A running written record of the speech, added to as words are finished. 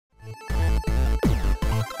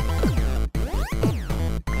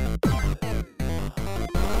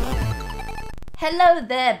Hello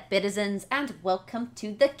there, Bitizens, and welcome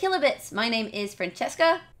to the Kilobits. My name is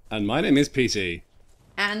Francesca. And my name is Petey.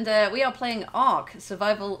 And we are playing ARK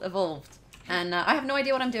Survival Evovled. And I have no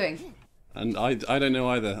idea what I'm doing. And I don't know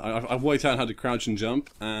either. I've worked out how to crouch and jump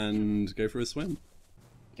and go for a swim.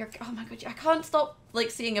 Oh my god, I can't stop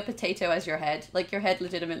seeing a potato as your head. Like, your head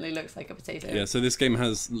legitimately looks like a potato. Yeah, so this game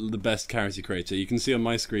has the best character creator. You can see on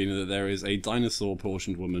my screen that there is a dinosaur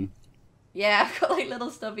portioned woman. Yeah, I've got little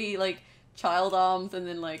stubby child arms and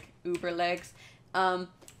then uber legs.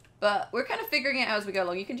 But we're kind of figuring it out as we go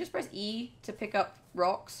along. You can just press E to pick up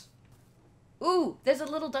rocks. Ooh, there's a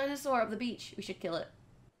little dinosaur up the beach. We should kill it.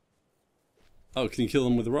 Oh, can you kill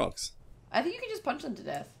them with the rocks? I think you can just punch them to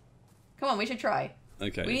death. Come on, we should try.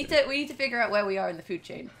 Okay. We need to figure out where we are in the food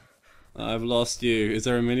chain. I've lost you. Is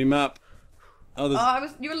there a mini map? Oh,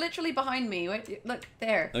 you were literally behind me. Wait, look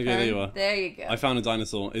there. Okay, there you are. There you go. I found a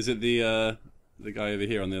dinosaur. Is it the guy over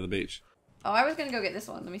here on the other beach? Oh, I was gonna go get this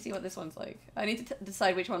one. Let me see what this one's like. I need to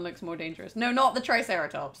decide which one looks more dangerous. No, not the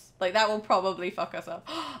Triceratops. That will probably fuck us up.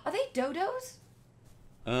 Are they dodos?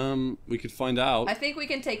 We could find out. I think we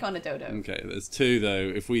can take on a dodo. Okay, there's two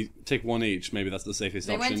though. If we take one each, maybe that's the safest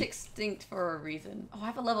option. They went extinct for a reason. Oh, I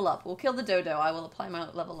have a level up. We'll kill the dodo. I will apply my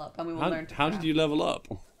level up, and we will learn to craft. How did you level up?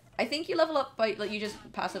 I think you level up by you just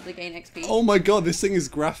passively gain XP. Oh my god, this thing is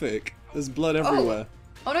graphic. There's blood everywhere.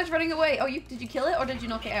 Oh no, it's running away. Oh, did you kill it or did you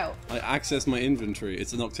knock it out? I accessed my inventory.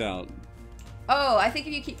 It's knocked out. Oh, I think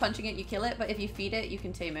if you keep punching it, you kill it. But if you feed it, you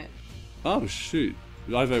can tame it. Oh shoot!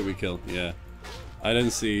 I vote we kill. Yeah, I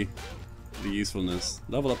don't see the usefulness.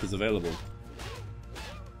 Level up is available.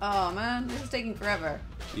 Oh man, this is taking forever.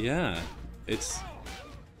 Yeah, it's.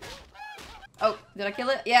 Oh, did I kill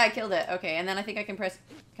it? Yeah, I killed it. Okay, and then I think I can press.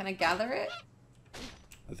 Can I gather it?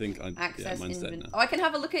 I think I. Access yeah, mine's dead now. Oh, I can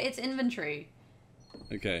have a look at its inventory.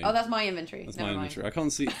 Okay. Oh, that's my inventory. That's Never my mind. inventory.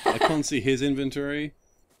 I can't see his inventory.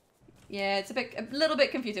 Yeah, it's a little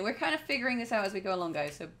bit confusing. We're kind of figuring this out as we go along,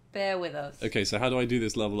 guys. So bear with us. Okay, so how do I do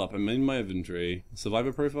this level up? I'm in my inventory.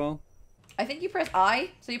 Survivor profile. I think you press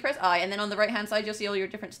I. So you press I, and then on the right-hand side, you'll see all your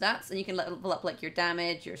different stats, and you can level up your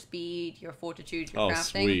damage, your speed, your fortitude, your crafting.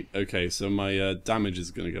 Oh, sweet. Okay, so my damage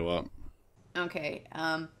is going to go up. Okay.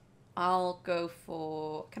 I'll go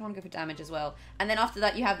for... I kind of want to go for damage as well. And then after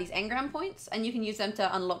that, you have these engram points, and you can use them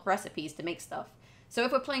to unlock recipes to make stuff. So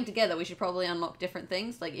if we're playing together, we should probably unlock different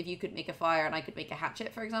things. Like if you could make a fire and I could make a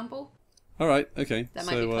hatchet, for example. All right. Okay. That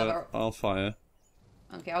might be clever. I'll fire.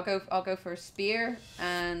 Okay, I'll go for a spear,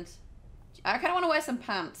 and I kind of want to wear some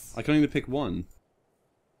pants. I can only pick one.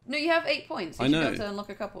 No, you have 8 points. You I should know. be able to unlock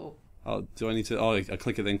a couple. Oh, do I need to? Oh, I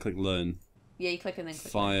click it, then click learn. Yeah, you click and then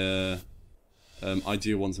click. Fire. I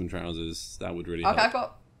do want some trousers. That would really help. Okay,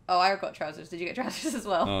 I got trousers. Did you get trousers as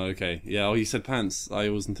well? Oh, okay. Yeah, oh, you said pants. I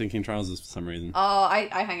wasn't thinking trousers for some reason. Oh,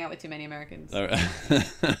 I hang out with too many Americans. Oh,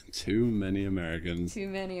 too many Americans. Too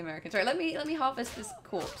many Americans. Right, let me harvest this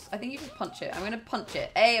corpse. I think you just punch it. I'm going to punch it.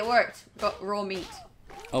 Hey, it worked. Got raw meat.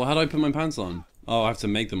 Oh, how do I put my pants on? Oh, I have to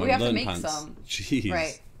make them. We have to learn make pants. some. Jeez.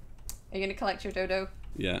 Right. Are you going to collect your dodo?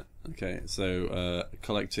 Yeah. Okay, so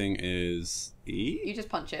collecting is E? You just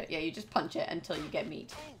punch it. Yeah, you just punch it until you get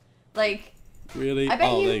meat. Really? I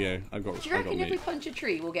bet oh, there you go. I got. Do you reckon I got if we punch a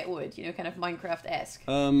tree, we'll get wood? You know, kind of Minecraft-esque.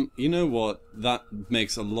 You know what? That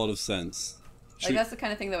makes a lot of sense. That's the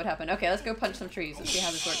kind of thing that would happen. Okay, let's go punch some trees. Let's see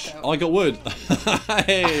how this works out. Oh, I got wood.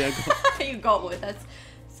 Hey, You got wood. That's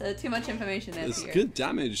so too much information there. There's good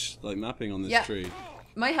damage, mapping on this tree.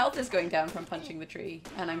 My health is going down from punching the tree,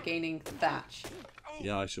 and I'm gaining thatch.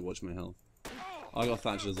 Yeah, I should watch my health. I got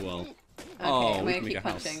thatch as well. Okay, I'm gonna keep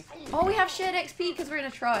punching. Oh, we have shared XP because we're in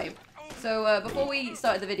a tribe. So before we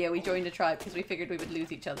started the video, we joined a tribe because we figured we would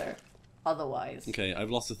lose each other otherwise. Okay, I've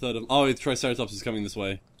lost a third of... Oh, the Triceratops is coming this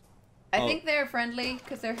way. I think they're friendly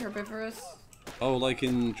because they're herbivorous. Oh, like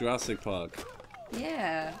in Jurassic Park.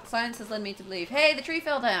 Yeah, science has led me to believe. Hey, the tree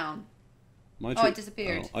fell down. My tree... Oh, it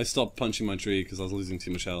disappeared. Oh, I stopped punching my tree because I was losing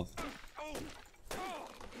too much health.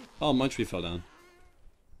 Oh, my tree fell down.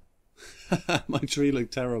 My tree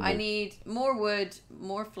looked terrible. I need more wood,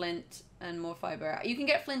 more flint, and more fiber. You can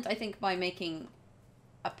get flint, I think, by making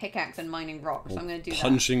a pickaxe and mining rocks. So I'm going to do that.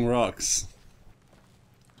 Punching rocks.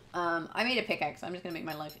 I made a pickaxe. I'm just going to make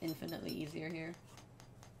my life infinitely easier here.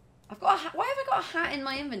 I've got a why have I got a hat in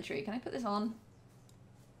my inventory? Can I put this on?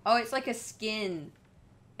 Oh, it's like a skin.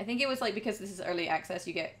 I think it was because this is early access,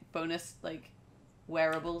 you get bonus,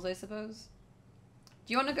 wearables, I suppose.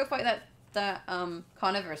 Do you want to go fight that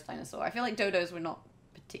carnivorous dinosaur? I feel like dodos were not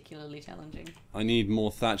particularly challenging. I need more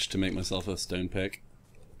thatch to make myself a stone pick.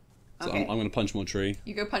 So okay. I'm going to punch more tree.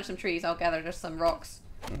 You go punch some trees, I'll gather just some rocks.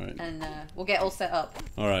 Alright. And we'll get all set up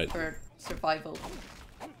Alright. for survival.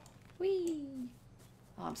 Whee!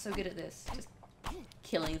 Oh, I'm so good at this. Just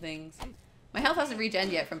killing things. My health hasn't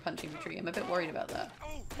regened yet from punching the tree. I'm a bit worried about that.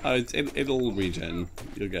 Oh, it'll regen.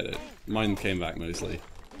 You'll get it. Mine came back mostly.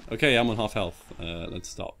 Okay, I'm on half health. Let's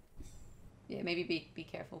stop. Yeah, maybe be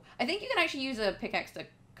careful. I think you can actually use a pickaxe to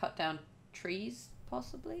cut down trees,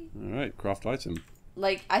 possibly. Alright, craft item.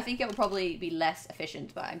 Like, I think it will probably be less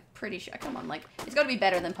efficient, but I'm pretty sure. Come on, like, it's got to be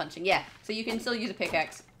better than punching. Yeah, so you can still use a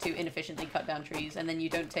pickaxe to inefficiently cut down trees, and then you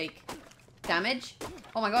don't take damage.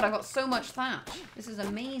 Oh my god, I've got so much thatch. This is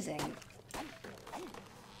amazing.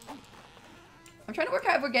 I'm trying to work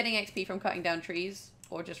out if we're getting XP from cutting down trees,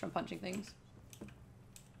 or just from punching things.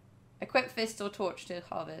 Equip fist or torch to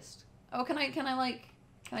harvest. Oh, can I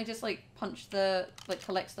just, like, punch the, like,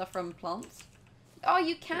 collect stuff from plants? Oh,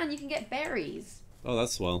 you can get berries. Oh,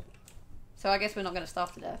 that's swell. So I guess we're not going to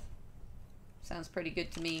starve to death. Sounds pretty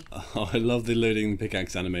good to me. Oh, I love the loading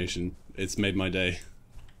pickaxe animation. It's made my day.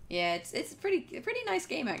 Yeah, it's a pretty nice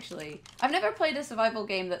game, actually. I've never played a survival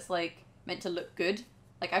game that's, like, meant to look good.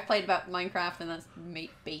 Like, I've played about Minecraft, and that's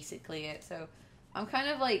basically it. So I'm kind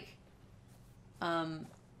of, like,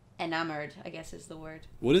 enamored, I guess is the word.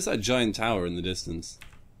 What is that giant tower in the distance?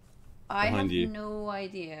 I have no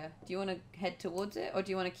idea. Do you want to head towards it, or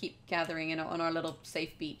do you want to keep gathering on our little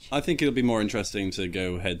safe beach? I think it'll be more interesting to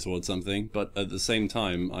go head towards something, but at the same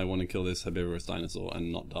time, I want to kill this herbivorous dinosaur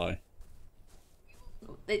and not die.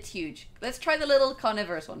 It's huge. Let's try the little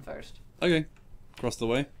carnivorous one first. Okay. Cross the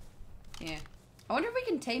way. Yeah. I wonder if we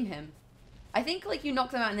can tame him. I think, like, you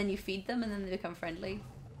knock them out and then you feed them and then they become friendly.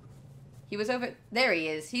 He was over... There he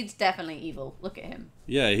is. He's definitely evil. Look at him.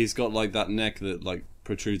 Yeah, he's got, like, that neck that, like,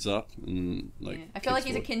 protrudes up and, like... Yeah. I feel like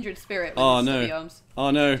he's a kindred spirit with oh, his no. arms.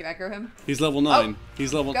 Oh, no. Did you aggro him? He's level 9. Oh.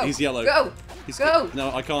 He's level... Go. He's yellow. Go! Go!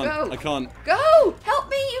 No, I can't. Go. I can't. Go! Help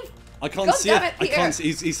me! I can't God see damn it. it, I can't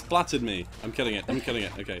Peter. see... He's splattered me. I'm killing it. I'm killing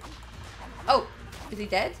it. Okay. Oh! Is he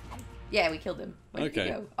dead? Yeah, we killed him. Where did he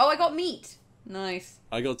go? Oh, I got meat! Nice.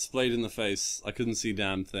 I got splayed in the face. I couldn't see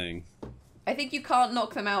damn thing. I think you can't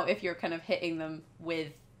knock them out if you're kind of hitting them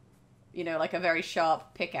with, you know, like a very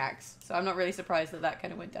sharp pickaxe. So I'm not really surprised that that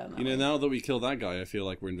kind of went down that way. You know, now that we killed that guy, I feel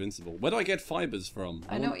like we're invincible. Where do I get fibers from?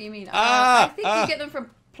 I know what you mean. Ah! I think you get them from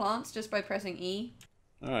plants just by pressing E.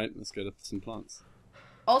 Alright, let's go to some plants.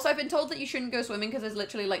 Also, I've been told that you shouldn't go swimming because there's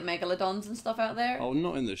literally, like, megalodons and stuff out there. Oh,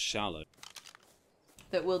 not in the shallow.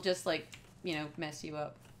 That will just, like, you know, mess you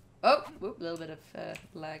up. Oh! Whoop, a little bit of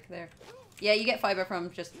lag there. Yeah, you get fiber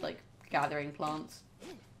from just, like, gathering plants.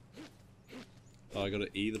 Oh, I gotta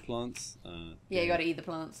eat the plants? Yeah, you gotta eat the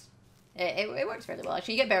plants. It works fairly well.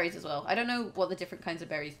 Actually, you get berries as well. I don't know what the different kinds of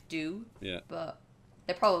berries do. Yeah. But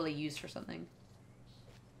they're probably used for something.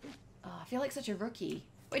 Oh, I feel like such a rookie.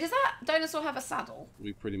 Wait, does that dinosaur have a saddle?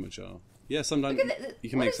 We pretty much are. Yeah, sometimes you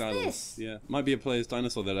can make saddles. This? Yeah, might be a player's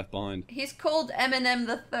dinosaur they left behind. He's called Eminem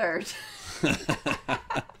the Third.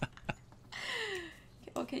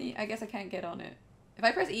 Well, can you? I guess I can't get on it. If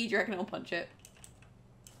I press E, do you reckon it'll punch it?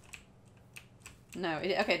 No.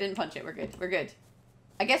 Okay, it didn't punch it. We're good. We're good.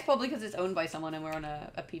 I guess probably because it's owned by someone and we're on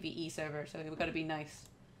a PvE server, so we've got to be nice.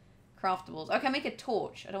 Craftables. Okay, make a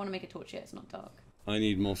torch. I don't want to make a torch yet. It's not dark. I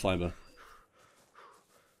need more fiber.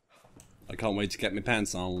 I can't wait to get my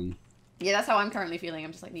pants on. Yeah, that's how I'm currently feeling.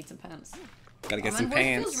 I'm just like, need some pants. Gotta get some wood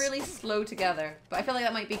pants. feels really slow together, but I feel like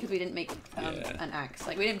that might be because we didn't make an axe.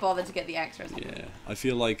 Like, we didn't bother to get the axe recipe. Yeah, I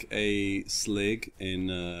feel like a slig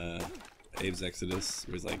in Abe's Exodus,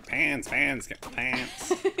 where he's like, pants, get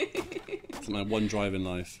pants. It's my one drive in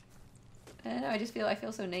life. I don't know, I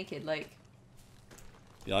feel so naked, like...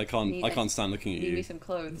 Yeah, I can't stand looking at you. Need me some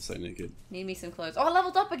clothes. I'm so naked. Need me some clothes. Oh, I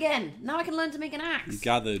leveled up again! Now I can learn to make an axe! You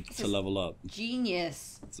gathered to level up.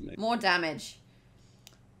 Genius. That's amazing. More damage.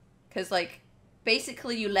 Because, like,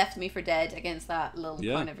 basically you left me for dead against that little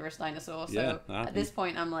carnivorous dinosaur, so at this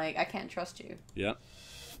point I'm like, I can't trust you. Yeah.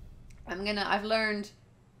 I've learned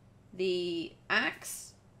the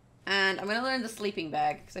axe, and I'm gonna learn the sleeping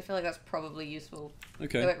bag, because I feel like that's probably useful.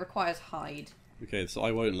 Okay. Though it requires hide. Okay, so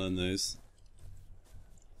I won't learn those.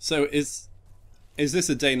 So is this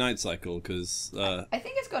a day-night cycle? Because I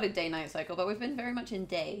think it's got a day-night cycle, but we've been very much in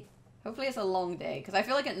day. Hopefully it's a long day, because I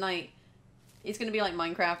feel like at night it's going to be like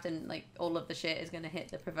Minecraft and like all of the shit is going to hit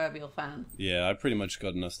the proverbial fan. Yeah, I pretty much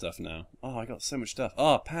got enough stuff now. Oh, I got so much stuff.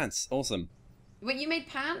 Oh, pants. Awesome. Wait, you made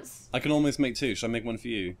pants? I can almost make 2. Should I make one for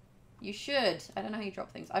you? You should. I don't know how you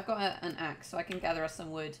drop things. I've got an axe, so I can gather us some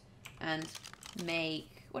wood and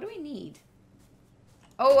make... What do we need?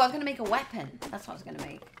 Oh, I was going to make a weapon. That's what I was going to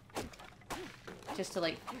make. Just to,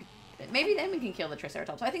 like... Maybe then we can kill the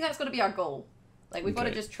Triceratops. I think that's got to be our goal. Like, we've got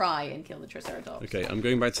to just try and kill the Triceratops. Okay, I'm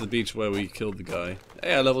going back to the beach where we killed the guy.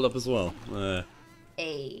 Hey, I leveled up as well.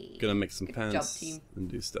 Gonna make some Good pants job, team. and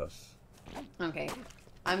do stuff. Okay.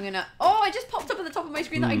 I'm gonna... Oh, I just popped up at the top of my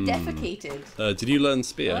screen that I defecated. Did you learn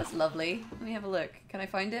spear? Oh, that's lovely. Let me have a look. Can I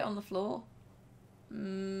find it on the floor?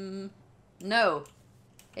 No.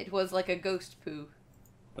 It was like a ghost poo.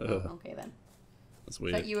 Oh, okay then. That's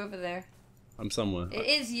weird. Is that you over there? I'm somewhere. It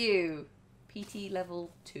is you. PT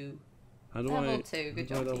level 2. How do level I... 2. Good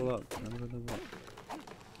how job, do I team. level up? How do I level up?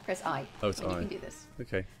 Press I. Oh, it's and I. You can do this.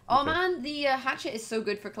 Okay. Oh okay. man, the hatchet is so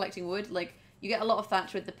good for collecting wood. Like, you get a lot of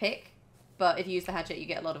thatch with the pick, but if you use the hatchet, you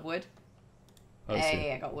get a lot of wood. Oh,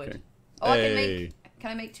 Hey, I got wood. Okay. Oh, Hey.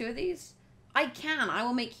 Can I make 2 of these? I can. I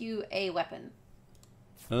will make you a weapon.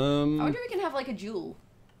 I Um, wonder if we can have like a jewel.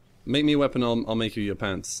 make me a weapon. I'll make you your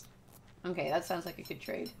pants. Okay, that sounds like a good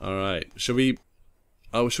trade. All right. Should we?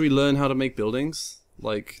 Oh, should we learn how to make buildings?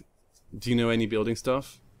 Like, do you know any building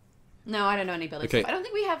stuff? No, I don't know any building Okay. stuff. I don't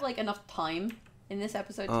think we have like enough time in this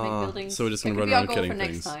episode to make buildings. So we're just gonna That run could be our around goal killing for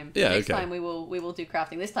things. next time. Yeah, Next okay. time we will do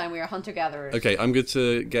crafting. This time we are hunter gatherers. Okay, I'm good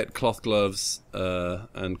to get cloth gloves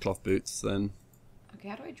and cloth boots then. Okay,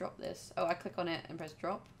 how do I drop this? Oh, I click on it and press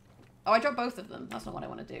drop. Oh, I drop both of them. That's not what I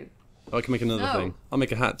want to do. Oh, I can make another No. thing. I'll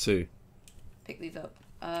make a hat too. Pick these up.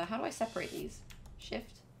 How do I separate these?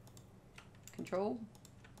 Shift? Control?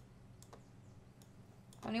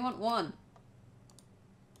 I only want one.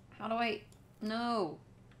 How do I... No.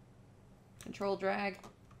 Control drag.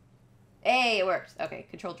 Hey, it works. Okay,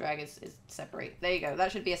 control drag is separate. There you go.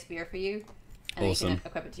 That should be a spear for you. And Awesome. then you can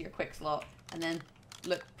equip it to your quick slot. And then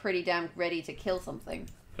look pretty damn ready to kill something.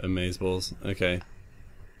 Amazeballs. Okay.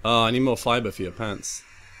 Oh, I need more fiber for your pants.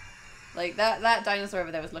 Like, that dinosaur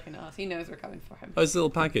over there was looking at us. He knows we're coming for him. Oh, it's a little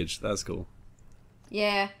package. That's cool.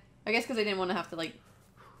 Yeah. I guess because they didn't want to have to, like,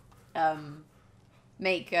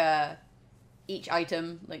 make each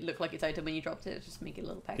item, like, look like its item when you dropped it. Just make it a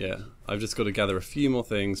little package. Yeah. I've just got to gather a few more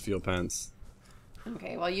things for your pants.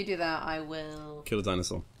 Okay, while you do that, I will... Kill a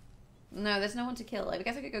dinosaur. No, there's no one to kill. I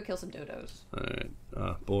guess I could go kill some dodos. Alright.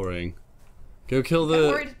 Ah, boring. Go kill I'm the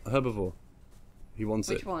worried- herbivore. He wants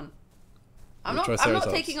Which it. one? I'm The not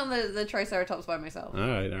Triceratops. taking on the Triceratops by myself.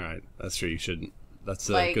 Alright. That's true, you shouldn't. That's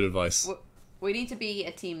Like, good advice. We need to be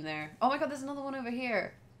a team there. Oh my god, there's another one over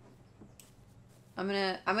here. I'm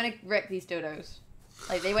gonna wreck these dodos.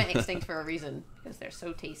 Like, they went extinct for a reason, because they're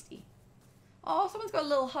so tasty. Oh, someone's got a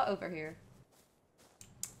little hut over here.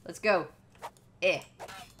 Let's go. Eh.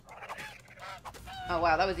 Oh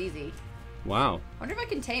wow, that was easy. Wow. I wonder if I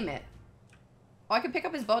can tame it. Oh, I can pick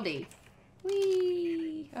up his body.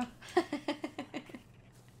 Whee! Oh.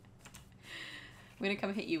 I'm gonna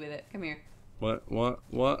come hit you with it. Come here. What?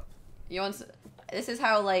 You want? This is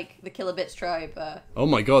how like the Kilobits tribe. Oh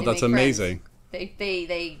my god, they that's make amazing. friends.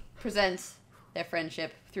 They present their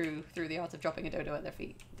friendship through the art of dropping a dodo at their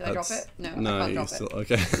feet. Did I drop it? No, I can't drop still,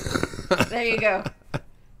 it. okay. There you go.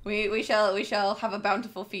 We shall have a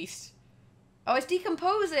bountiful feast. Oh, it's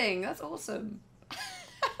decomposing. That's awesome.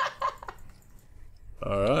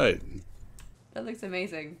 Alright. That looks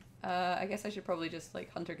amazing. I guess I should probably just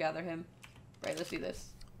like hunter gather him. Right, let's do this.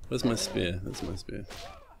 Where's my spear? That's my spear.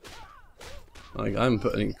 Like, I haven't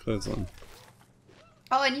put any clothes on.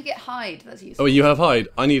 Oh, and you get hide. That's useful. Oh, you have hide.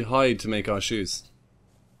 I need hide to make our shoes.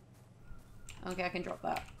 Okay, I can drop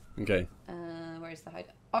that. Okay. Where's the hide?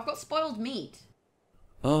 Oh, I've got spoiled meat.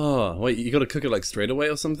 Oh, wait, you gotta cook it like straight away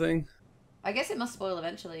or something? I guess it must spoil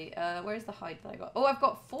eventually. Where's the hide that I got? Oh, I've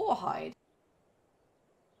got 4 hide.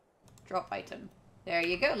 Drop item. There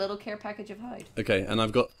you go, little care package of hide. Okay, and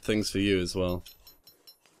I've got things for you as well.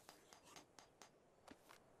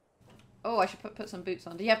 Oh, I should put some boots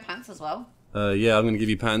on. Do you have pants as well? Yeah, I'm gonna give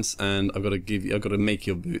you pants, and I've got to make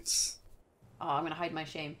your boots. Oh, I'm gonna hide my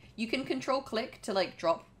shame. You can control click to like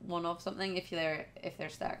drop one off something if they're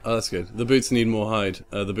stacked. Oh, that's good. The boots need more hide.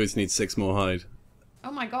 The boots need 6 more hide.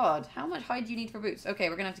 Oh my god, how much hide do you need for boots? Okay,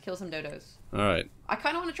 we're gonna have to kill some dodos. Alright. I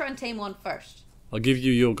kind of want to try and tame one first. I'll give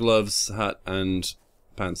you your gloves, hat, and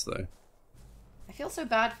pants, though. I feel so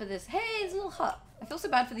bad for this. Hey, it's a little hut. I feel so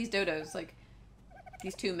bad for these dodos, like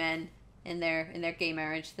these 2 men in their gay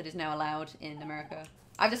marriage that is now allowed in America.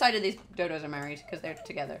 I've decided these dodos are married because they're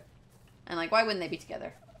together. And like, why wouldn't they be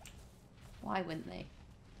together? Why wouldn't they?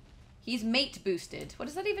 He's mate boosted. What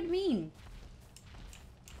does that even mean?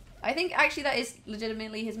 I think actually that is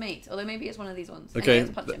legitimately his mate, although maybe it's one of these ones. Okay, Anyway,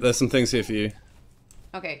 let's punch him. there's some things here for you.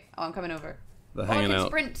 Okay, oh, I'm coming over. They're I hanging can out.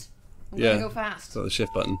 sprint. I'm Yeah. gonna go fast. So the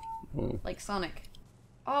shift button. Oh. Like Sonic.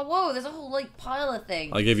 Oh, whoa, there's a whole like pile of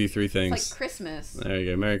things. I give you 3 It's things. like Christmas. There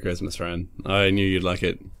you go. Merry Christmas, Fran. I knew you'd like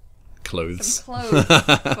it. Clothes. Some clothes.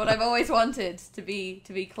 That's what I've always wanted, to be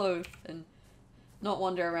clothed and not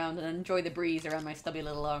wander around and enjoy the breeze around my stubby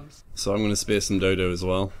little arms. So I'm going to spear some dodo as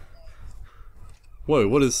well. Whoa,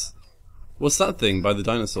 what's that thing by the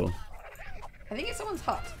dinosaur? I think it's someone's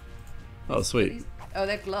hut. Oh, sweet. Oh,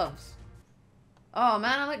 they're gloves. Oh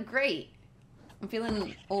man, I look great. I'm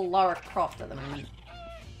feeling all Lara Croft at the moment.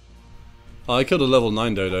 Oh, I killed a level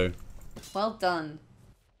 9 dodo. Well done.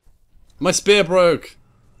 My spear broke!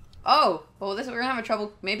 Oh, well, we're gonna have a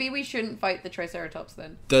trouble. Maybe we shouldn't fight the Triceratops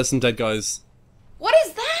then. There's some dead guys. What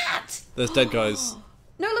is that? There's dead guys.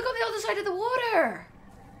 No, look on the other side of the water.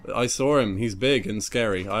 I saw him. He's big and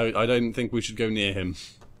scary. I don't think we should go near him.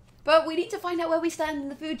 But we need to find out where we stand in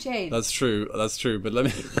the food chain. That's true. That's true. But let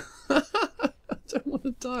me... I don't want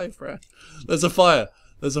to die, Fran. There's a fire.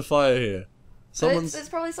 There's a fire here. It's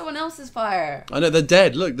probably someone else's fire. I know, they're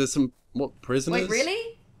dead. Look, there's some... What, prisoners? Wait,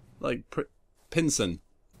 really? Like, Pinson.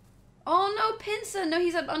 Oh no, Pinson. No,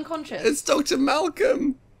 he's unconscious. It's Dr.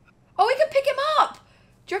 Malcolm. Oh, we can pick him up.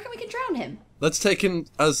 Do you reckon we can drown him? Let's take them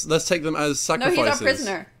as sacrifices. No, he's our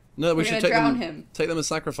prisoner. No, we should drown him. Take them as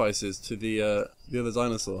sacrifices to the other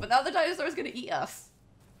dinosaur. But the other dinosaur is going to eat us.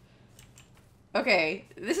 Okay,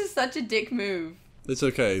 this is such a dick move. It's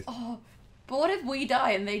okay. Oh, but what if we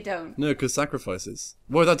die and they don't? No, because sacrifices.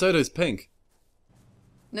 Whoa, that dodo's pink.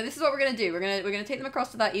 No, this is what we're going to do. We're gonna take them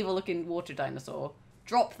across to that evil-looking water dinosaur,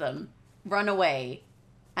 drop them, run away,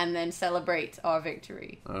 and then celebrate our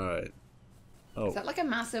victory. All right. Oh. Is that like a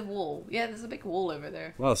massive wall? Yeah, there's a big wall over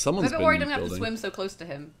there. Wow, someone's I'm a bit been worried I'm going to have to building. swim so close to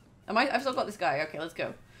him. I've still got this guy. Okay, let's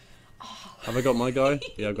go. Oh. Have I got my guy?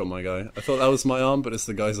 Yeah, I've got my guy. I thought that was my arm, but it's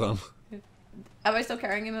the guy's arm. Am I still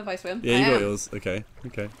carrying him if I swim? Yeah, you got yours. Okay,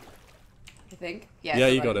 okay. I think. Yeah. Yeah,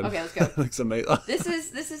 you got him. Okay, let's go. Looks amazing.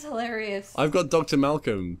 This is hilarious. I've got Dr.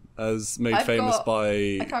 Malcolm as made famous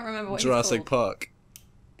by I can't remember what Jurassic he's called. Park.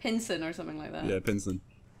 Pinson or something like that. Yeah, Pinson.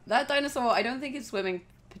 That dinosaur, I don't think is swimming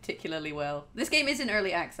particularly well. This game is in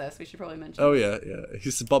early access. We should probably mention. Oh yeah, yeah.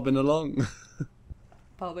 He's bobbing along.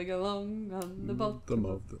 Bobbing along on the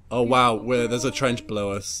bottom. Oh wow, where there's a trench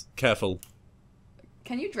below us. Careful.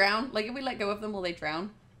 Can you drown? Like if we let go of them, will they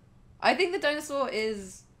drown? I think the dinosaur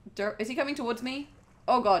is. Is he coming towards me?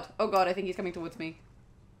 Oh god, I think he's coming towards me.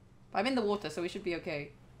 I'm in the water, so we should be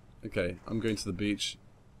okay. Okay, I'm going to the beach.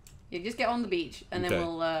 Yeah, just get on the beach, and then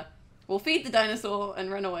we'll feed the dinosaur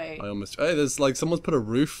and run away. Hey, there's like someone's put a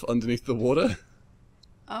roof underneath the water.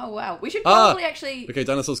 Oh wow, we should probably actually. Okay,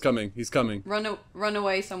 dinosaur's coming. He's coming. Run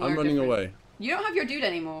away somewhere. I'm running different. away. You don't have your dude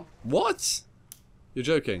anymore. What? You're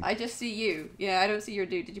joking? I just see you. Yeah, I don't see your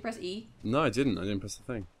dude. Did you press E? No, I didn't. I didn't press the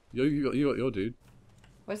thing. You got your dude.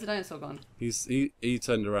 Where's the dinosaur gone? He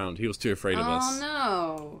turned around. He was too afraid of us. Oh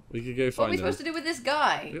no! We could go find him. What are we supposed to do with this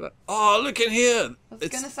guy? Oh, look in here! I was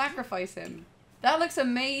gonna sacrifice him. That looks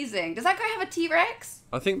amazing. Does that guy have a T-Rex?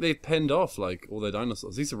 I think they've penned off like all their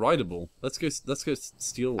dinosaurs. These are rideable. Let's go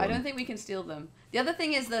steal one. I don't think we can steal them. The other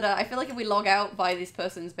thing is that I feel like if we log out by this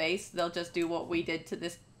person's base, they'll just do what we did to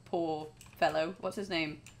this poor fellow. What's his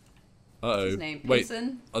name? Uh-oh. What's his name? Wait,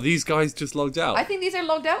 Pinson? are these guys just logged out? I think these are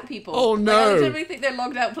logged out people. Oh no! Like, I literally think they're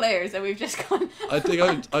logged out players, and we've just gone. I think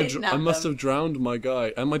I must them. have drowned my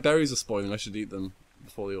guy, and my berries are spoiling. I should eat them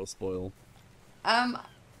before they all spoil.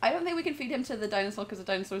 I don't think we can feed him to the dinosaur because the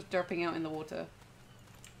dinosaur's derping out in the water.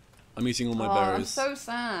 I'm eating all my I'm berries. so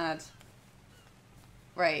sad.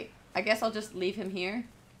 Right, I guess I'll just leave him here.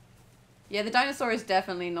 Yeah, the dinosaur is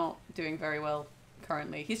definitely not doing very well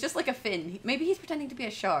currently. He's just like a fin. Maybe he's pretending to be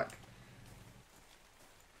a shark.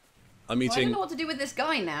 I'm eating. Well, I don't know what to do with this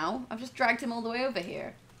guy now. I've just dragged him all the way over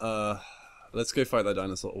here. Let's go fight that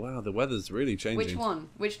dinosaur. Wow, the weather's really changing. Which one?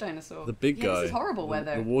 Which dinosaur? The big guy. This is horrible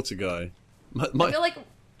weather. The water guy. I feel like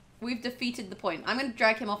we've defeated the point. I'm going to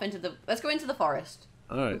drag him off into the... Let's go into the forest.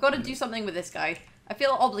 Alright. We've got to do something with this guy. I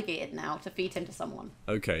feel obligated now to feed him to someone.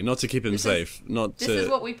 Okay, not to keep him safe. This is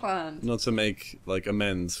what we planned. Not to make, like,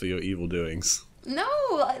 amends for your evil doings. No!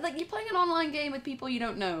 Like, you're playing an online game with people you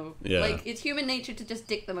don't know. Yeah. Like, it's human nature to just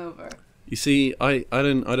dick them over. You see, I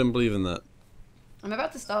don't believe in that. I'm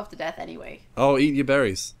about to starve to death anyway. Oh, eat your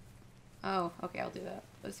berries. Oh, okay, I'll do that.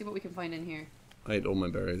 Let's see what we can find in here. I ate all my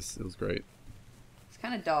berries. It was great. It's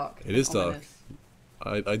kind of dark. It is dark.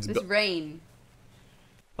 There's rain.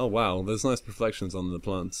 Oh wow, there's nice reflections on the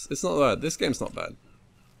plants. It's not bad. This game's not bad.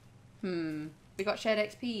 We got shared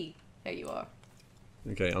XP. There you are.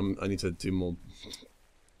 Okay, I need to do more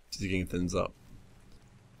digging things up.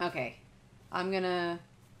 Okay. I don't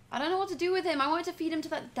know what to do with him. I wanted to feed him to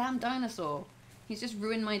that damn dinosaur. He's just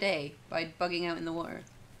ruined my day by bugging out in the water.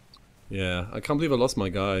 Yeah, I can't believe I lost my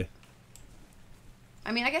guy.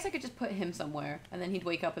 I mean, I guess I could just put him somewhere, and then he'd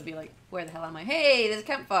wake up and be like, where the hell am I? Hey, there's a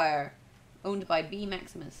campfire! Owned by B.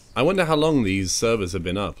 Maximus. I wonder how long these servers have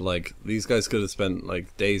been up. Like, these guys could have spent,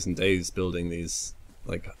 like, days and days building these,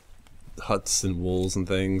 like, huts and walls and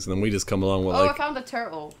things, and then we just come along with Oh, like. I found a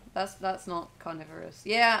turtle. That's not carnivorous.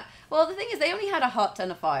 Yeah. Well, the thing is, they only had a hut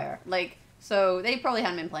and a fire. Like, so they probably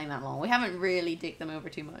hadn't been playing that long. We haven't really dicked them over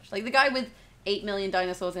too much. Like the guy with 8 million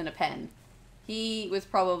dinosaurs in a pen, he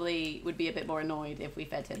would be a bit more annoyed if we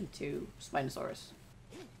fed him to Spinosaurus.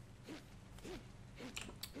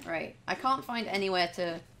 Right. I can't find anywhere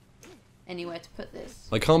to put this.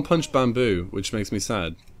 I can't punch bamboo, which makes me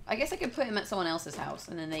sad. I guess I could put him at someone else's house,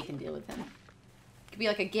 and then they can deal with him. It could be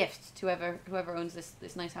like a gift to whoever owns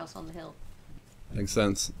this nice house on the hill. Makes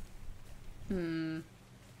sense.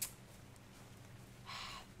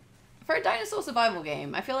 For a dinosaur survival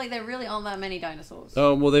game, I feel like there really aren't that many dinosaurs.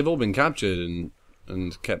 Oh well, they've all been captured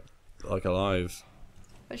and kept like alive.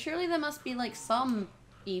 But surely there must be like some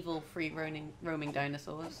evil free roaming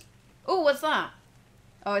dinosaurs. Oh, what's that?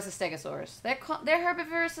 Oh, it's a stegosaurus. They're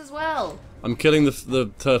herbivorous as well. I'm killing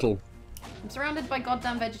the turtle. I'm surrounded by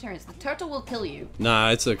goddamn vegetarians. The turtle will kill you.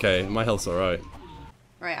 Nah, it's okay. My health's alright.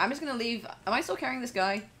 Right, I'm just gonna leave. Am I still carrying this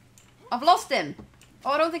guy? I've lost him.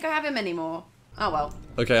 Oh, I don't think I have him anymore. Oh well.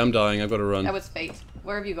 Okay, I'm dying. I've got to run. That was fate.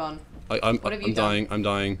 Where have you gone? I'm dying. I'm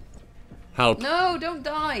dying. Help. No, don't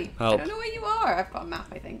die. Help. I don't know where you are. I've got a map,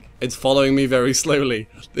 I think. It's following me very slowly.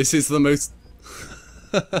 This is the most...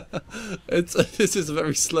 This is a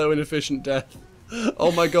very slow and efficient death.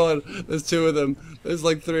 Oh my god, there's 2 of them. There's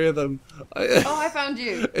like 3 of them. Oh, I found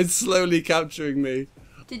you. It's slowly capturing me.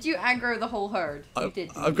 Did you aggro the whole herd? You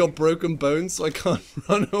did. I've got broken bones, so I can't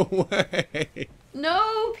run away.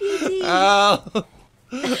 No, Petey. Ow!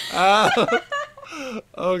 Ow!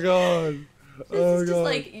 Oh god. This is just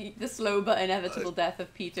like the slow but inevitable death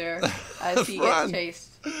of Peter as he gets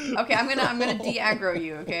chased. Okay, I'm gonna de-aggro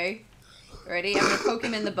you. Okay, ready? I'm gonna poke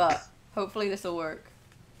him in the butt. Hopefully this will work.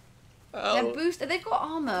 They're boosted. They've got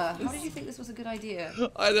armor. How did you think this was a good idea?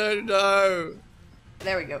 I don't know.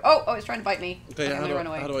 There we go. Oh, it's trying to bite me. Okay, I'm gonna run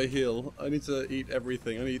away. how do I heal? I need to eat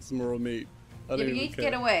everything. I need to eat some more meat. Yeah, but you need to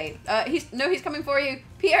get away. He's coming for you.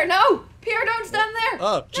 Pierre, no! Pierre, don't stand there!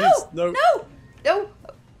 Oh, jeez, no. No!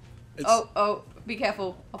 Oh, be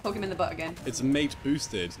careful. I'll poke him in the butt again. It's mate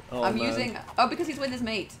boosted. Oh, I'm man. using... Oh, because he's with his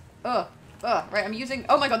mate. Right, I'm using...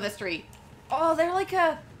 Oh my god, there's 3. Oh, they're like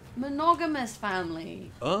a monogamous family.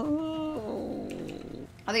 Oh.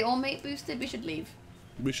 Are they all mate boosted? We should leave.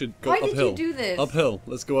 We should go Why uphill. did you do this? Uphill.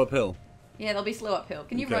 Let's go uphill. Yeah, they'll be slow uphill.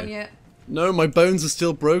 Can you Okay. run yet? No, my bones are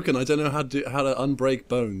still broken. I don't know how to unbreak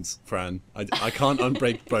bones, Fran. I can't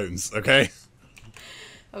unbreak bones, okay?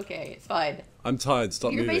 Okay, it's fine. I'm tired.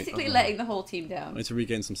 Stop You're moving. basically letting the whole team down. I need to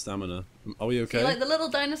regain some stamina. Are we okay? See, like the little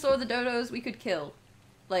dinosaur, the Dodos, we could kill.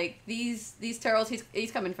 Like these turtles,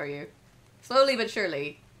 he's coming for you, slowly but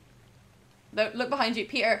surely. Look behind you,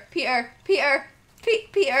 Peter. Peter.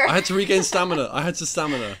 I had to regain stamina. I had to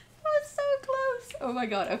stamina. That was so close. Oh my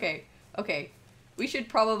god. Okay. We should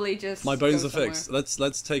probably just. My bones go are somewhere. fixed.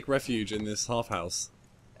 Let's take refuge in this half house.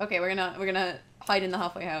 Okay, we're gonna hide in the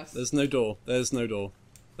halfway house. There's no door. There's no door.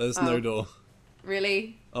 There's no door.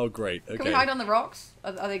 Really? Oh great. Okay. Can we hide on the rocks?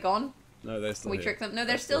 Are they gone? No, they're still Can we here. trick them? No,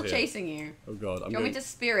 they're still chasing you. Oh god. Do you want me to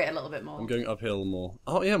spear it a little bit more? I'm going uphill more.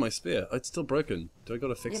 Oh yeah, my spear. It's still broken. Do I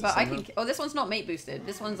gotta fix Yeah, it but I somehow? can. Oh, this one's not mate boosted.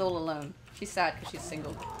 This one's all alone. She's sad because she's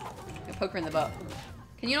single. You poke her in the butt.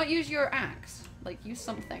 Can you not use your axe? Like use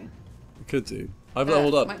something. Could do. I've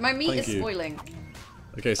leveled up. My meat Thank is you. spoiling.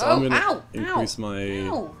 Okay, so Oh, I'm gonna ow, increase ow, my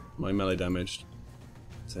ow. my melee damage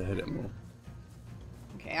to hit it more.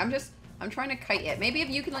 Okay, I'm trying to kite it. Maybe if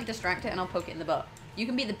you can like distract it and I'll poke it in the butt. You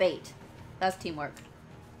can be the bait. That's teamwork.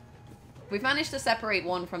 We've managed to separate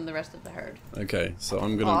one from the rest of the herd. Okay, so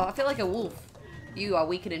I'm Oh, gonna. I feel like a wolf. You are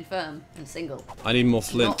weak and infirm and single. I need more Not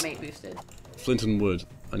flint. mate boosted. Flint and wood.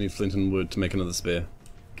 I need flint and wood to make another spear.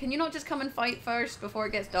 Can you not just come and fight first before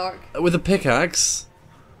it gets dark? With a pickaxe.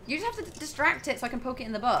 You just have to distract it so I can poke it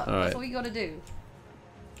in the butt. All right. That's all you gotta do.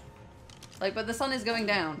 Like, but the sun is going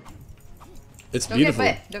down. It's Don't beautiful.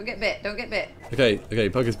 get bit. Don't get bit. Don't get bit. Okay,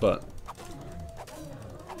 poke his butt.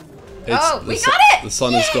 Oh, we got it! The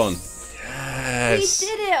sun Yes! is gone. We Yes.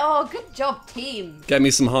 did it! Oh, good job, team. Get me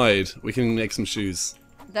some hide. We can make some shoes.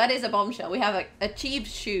 That is a bombshell. We have achieved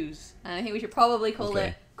shoes, and I think we should probably call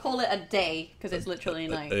it a day because it's literally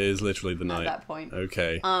night It is literally the night. at that point.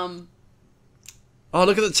 Okay. Oh,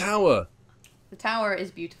 look at the tower. the tower is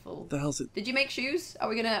beautiful. The hell's it? Did you make shoes? Are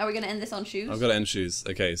we gonna end this on shoes? I've got to end shoes.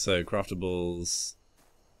 Okay, so craftables,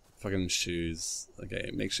 fucking shoes. Okay,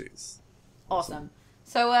 make shoes. Awesome.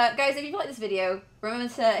 So, guys, if you liked this video,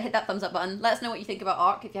 remember to hit that thumbs up button. Let us know what you think about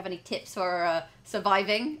ARK. If you have any tips for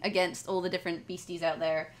surviving against all the different beasties out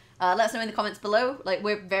there, let us know in the comments below. Like,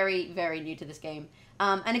 we're very, very new to this game.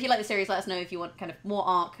 And if you like the series, let us know if you want kind of more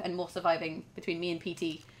ARK and more surviving between me and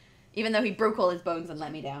PT. Even though he broke all his bones and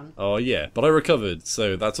let me down. Oh yeah, but I recovered,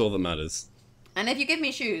 so that's all that matters. And if you give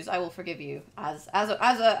me shoes, I will forgive you, as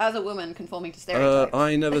a woman conforming to stereotypes.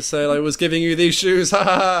 I never said I was giving you these shoes, ha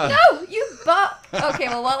ha! No, you butt! Okay,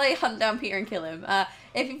 well, while I hunt down Peter and kill him,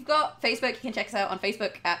 if you've got Facebook, you can check us out on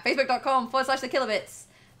Facebook at facebook.com/thekilobits,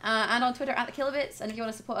 and on Twitter at thekilobits, and if you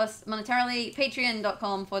want to support us monetarily,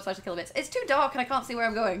 patreon.com/thekilobits. It's too dark and I can't see where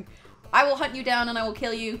I'm going. I will hunt you down and I will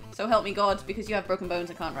kill you, so help me God, because you have broken bones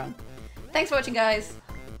and can't run. Thanks for watching, guys.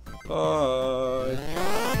 Bye.